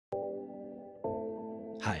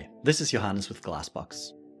Hi, this is Johannes with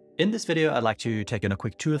Glassbox. In this video, I'd like to take in a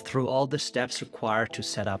quick tour through all the steps required to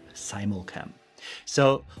set up Simulcam.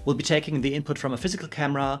 So we'll be taking the input from a physical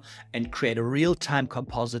camera and create a real-time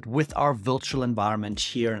composite with our virtual environment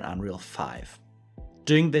here in Unreal 5.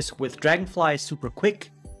 Doing this with DragonFly is super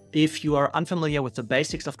quick. If you are unfamiliar with the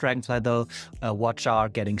basics of DragonFly though, watch our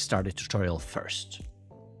Getting Started tutorial first.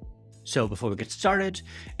 So before we get started,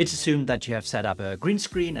 it's assumed that you have set up a green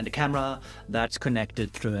screen and a camera that's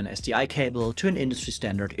connected through an SDI cable to an industry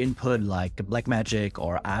standard input like Blackmagic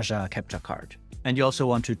or Azure capture card. And you also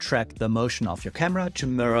want to track the motion of your camera to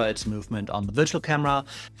mirror its movement on the virtual camera.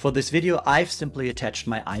 For this video, I've simply attached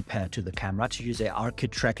my iPad to the camera to use ARKit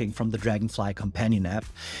tracking from the DragonFly companion app.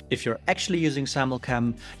 If you're actually using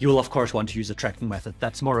Simulcam, you will of course want to use a tracking method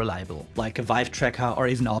that's more reliable, like a Vive tracker or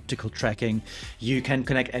even optical tracking. You can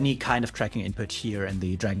connect any kind of tracking input here in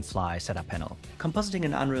the DragonFly setup panel. Compositing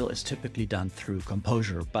in Unreal is typically done through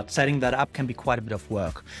Composure, but setting that up can be quite a bit of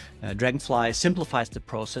work. DragonFly simplifies the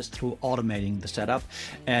process through automating the setup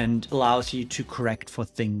and allows you to correct for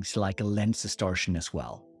things like a lens distortion as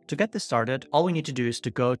well. To get this started, all we need to do is to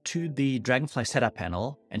go to the DragonFly setup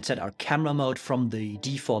panel and set our camera mode from the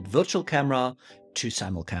default virtual camera to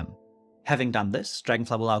Simulcam. Having done this,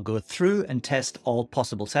 DragonFly will now go through and test all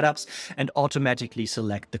possible setups and automatically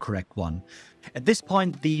select the correct one. At this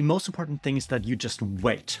point, the most important thing is that you just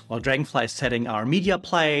wait while DragonFly is setting our media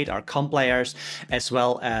plate, our comp layers, as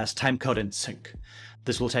well as timecode and sync.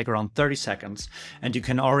 This will take around 30 seconds, and you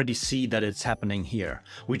can already see that it's happening here.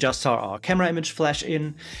 We just saw our camera image flash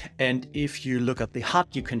in, and if you look at the HUD,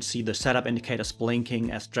 you can see the setup indicators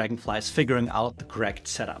blinking as DragonFly is figuring out the correct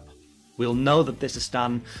setup. We'll know that this is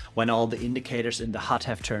done when all the indicators in the HUD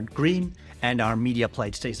have turned green and our media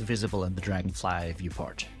plate stays visible in the DragonFly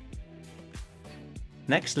viewport.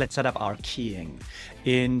 Next, let's set up our keying.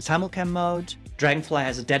 In Simulcam mode, DragonFly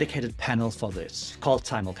has a dedicated panel for this, called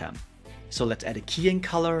Simulcam. So let's add a keying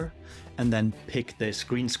color and then pick this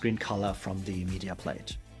green screen color from the media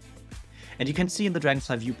plate. And you can see in the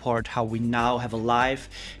DragonFly viewport how we now have a live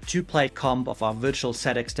 2-plate comp of our virtual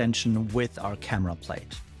set extension with our camera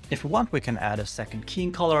plate. If we want, we can add a second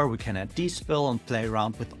keying color, we can add despill and play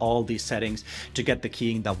around with all these settings to get the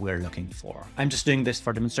keying that we're looking for. I'm just doing this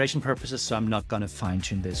for demonstration purposes, so I'm not going to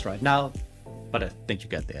fine-tune this right now, but I think you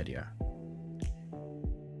get the idea.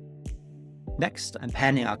 Next, I'm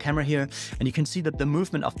panning our camera here, and you can see that the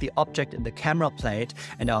movement of the object in the camera plate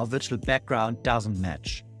and our virtual background doesn't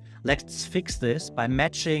match. Let's fix this by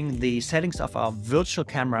matching the settings of our virtual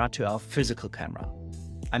camera to our physical camera.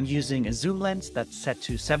 I'm using a zoom lens that's set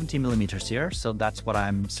to 70mm here, so that's what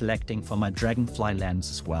I'm selecting for my DragonFly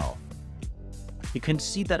lens as well. You can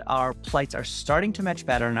see that our plates are starting to match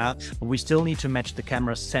better now, but we still need to match the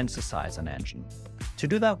camera's sensor size and engine. To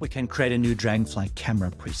do that, we can create a new DragonFly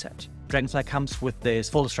camera preset. DragonFly comes with this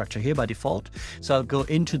folder structure here by default, so I'll go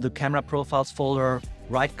into the camera profiles folder,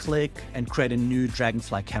 right-click, and create a new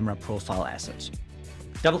DragonFly camera profile asset.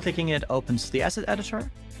 Double-clicking it opens the asset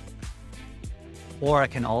editor, or I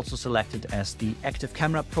can also select it as the active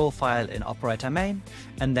camera profile in operator main,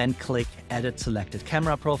 and then click Edit Selected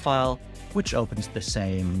Camera Profile, which opens the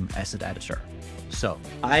same asset editor. So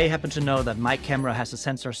I happen to know that my camera has a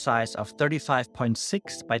sensor size of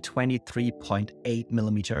 35.6 by 23.8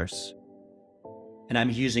 millimeters. And I'm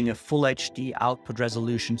using a full HD output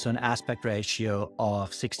resolution, so an aspect ratio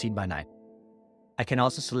of 16 by 9. I can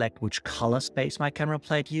also select which color space my camera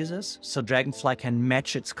plate uses, so DragonFly can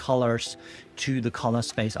match its colors to the color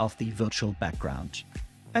space of the virtual background.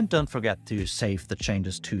 And don't forget to save the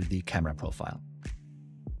changes to the camera profile.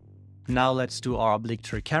 Now let's do our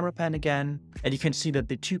obligatory camera pan again, and you can see that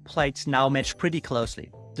the two plates now match pretty closely.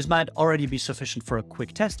 This might already be sufficient for a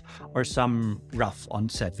quick test or some rough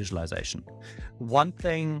on-set visualization. One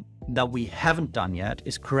thing that we haven't done yet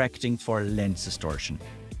is correcting for lens distortion.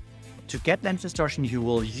 To get lens distortion, you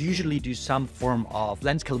will usually do some form of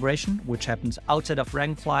lens calibration, which happens outside of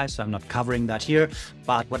DragonFly, so I'm not covering that here.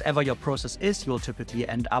 But whatever your process is, you will typically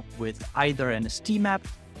end up with either an ST map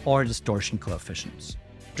or distortion coefficients.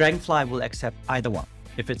 DragonFly will accept either one.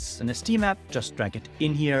 If it's an ST map, just drag it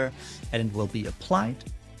in here and it will be applied.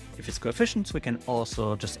 If it's coefficients, we can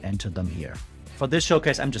also just enter them here. For this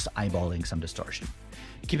showcase, I'm just eyeballing some distortion.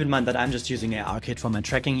 Keep in mind that I'm just using ARKit for my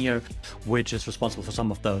tracking here, which is responsible for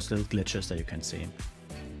some of those little glitches that you can see.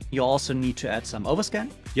 You also need to add some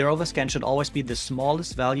overscan. Your overscan should always be the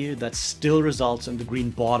smallest value that still results in the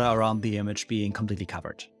green border around the image being completely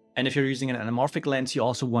covered. And if you're using an anamorphic lens, you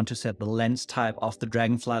also want to set the lens type of the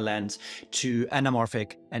DragonFly lens to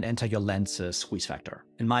anamorphic and enter your lens's squeeze factor.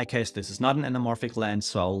 In my case, this is not an anamorphic lens,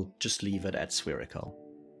 so I'll just leave it at spherical.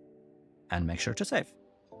 And make sure to save.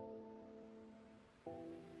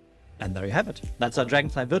 And there you have it. That's our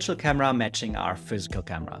DragonFly virtual camera matching our physical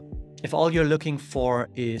camera. If all you're looking for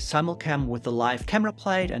is Simulcam with a live camera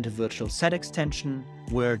plate and a virtual set extension,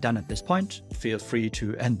 we're done at this point. Feel free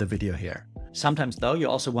to end the video here. Sometimes though, you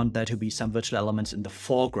also want there to be some virtual elements in the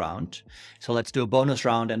foreground. So let's do a bonus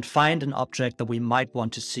round and find an object that we might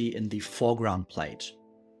want to see in the foreground plate.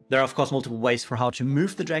 There are of course multiple ways for how to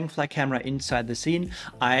move the DragonFly camera inside the scene.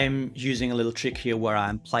 I'm using a little trick here where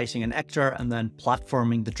I'm placing an actor and then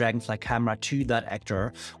platforming the DragonFly camera to that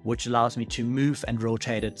actor, which allows me to move and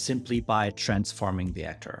rotate it simply by transforming the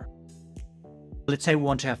actor. Let's say we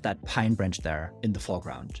want to have that pine branch there in the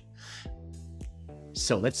foreground.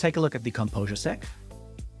 So let's take a look at the Composure sec.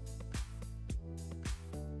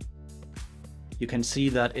 You can see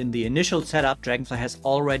that in the initial setup, DragonFly has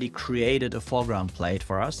already created a foreground plate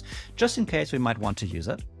for us, just in case we might want to use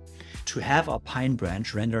it. To have our pine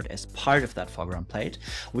branch rendered as part of that foreground plate,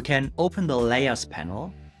 we can open the Layers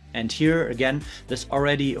panel, and here again, there's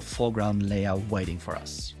already a foreground layer waiting for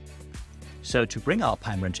us. So to bring our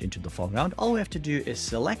pine branch into the foreground, all we have to do is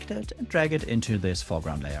select it and drag it into this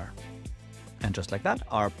foreground layer. And just like that,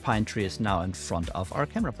 our pine tree is now in front of our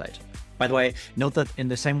camera plate. By the way, note that in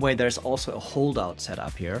the same way, there's also a holdout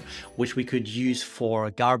setup here, which we could use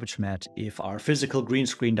for garbage matte if our physical green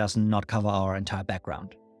screen does not cover our entire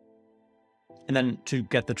background. And then to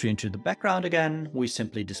get the tree into the background again, we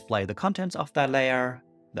simply display the contents of that layer.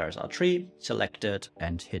 There's our tree, select it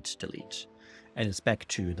and hit delete. And it's back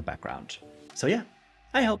to the background. So yeah,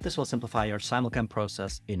 I hope this will simplify your Simulcam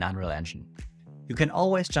process in Unreal Engine. You can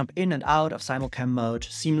always jump in and out of Simulcam mode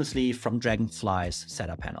seamlessly from DragonFly's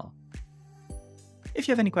setup panel. If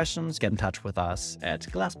you have any questions, get in touch with us at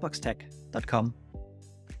glassboxtech.com.